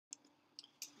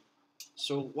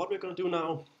So what we're going to do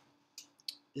now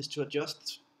is to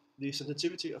adjust the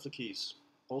sensitivity of the keys,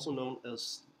 also known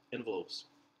as envelopes.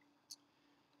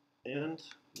 And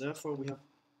therefore we have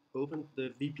opened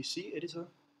the VPC editor,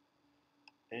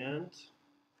 and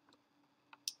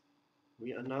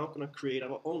we are now going to create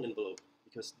our own envelope,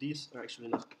 because these are actually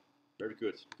not very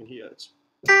good. You can hear it's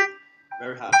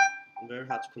very hard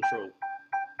to control.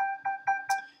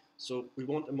 So we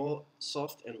want a more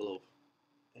soft envelope,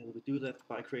 and we do that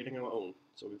by creating our own.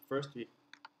 So we click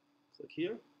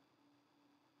here,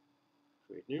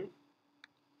 create new,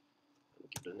 and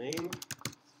give it a name,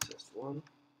 test1,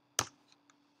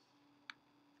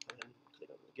 and click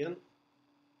on it again.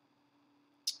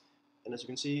 And as you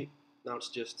can see, now it's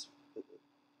just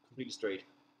completely straight,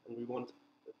 and we want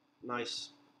a nice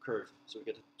curve, so we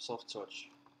get a soft touch.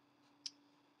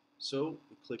 So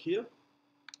we click here,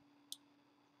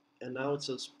 and now it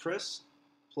says press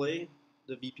play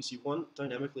the VPC1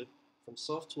 dynamically from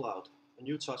soft to loud. A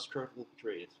new touch curve will be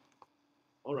created.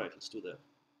 Alright, let's do that.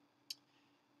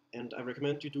 And I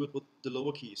recommend you do it with the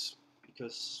lower keys,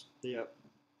 because they are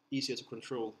easier to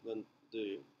control than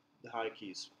the high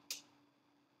keys.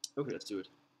 Okay, let's do it.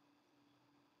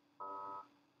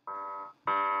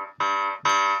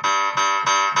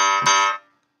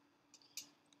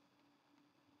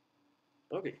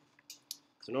 Okay,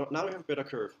 so now we have a better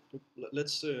curve.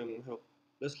 Let's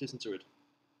listen to it.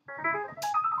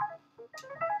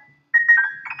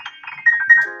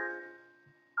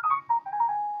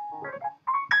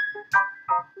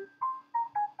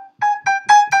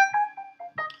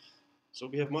 So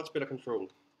we have much better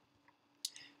control.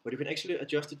 But you can actually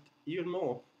adjust it even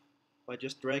more by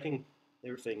just dragging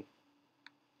everything.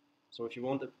 So if you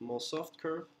want a more soft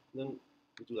curve, then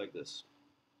you do like this.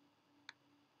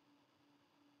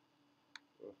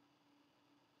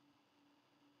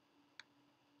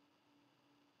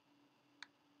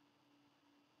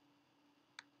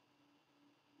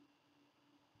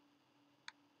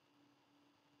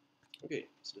 Okay,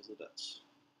 so listen to that.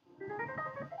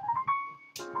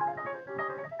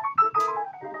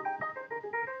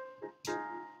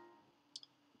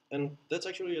 And that's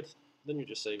actually it. Then you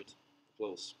just save it,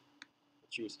 close,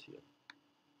 choose it here.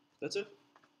 That's it.